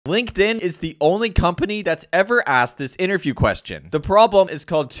LinkedIn is the only company that's ever asked this interview question. The problem is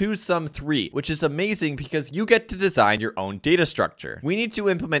called 2sum3, which is amazing because you get to design your own data structure. We need to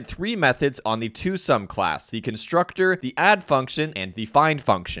implement 3 methods on the 2sum class: the constructor, the add function, and the find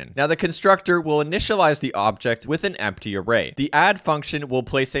function. Now, the constructor will initialize the object with an empty array. The add function will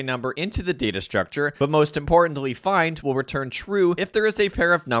place a number into the data structure, but most importantly, find will return true if there is a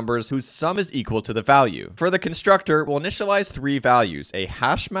pair of numbers whose sum is equal to the value. For the constructor, we'll initialize 3 values: a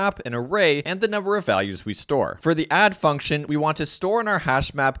hash map, an array, and the number of values we store. For the add function, we want to store in our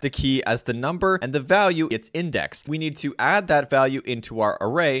hash map the key as the number and the value it's indexed. We need to add that value into our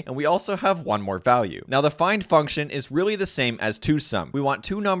array, and we also have one more value. Now, the find function is really the same as 2sum. We want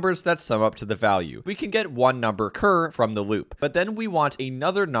 2 numbers that sum up to the value. We can get one number cur from the loop, but then we want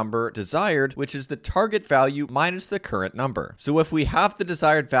another number desired, which is the target value minus the current number. So if we have the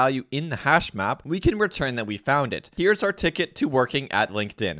desired value in the hash map, we can return that we found it. Here's our ticket to working at LinkedIn.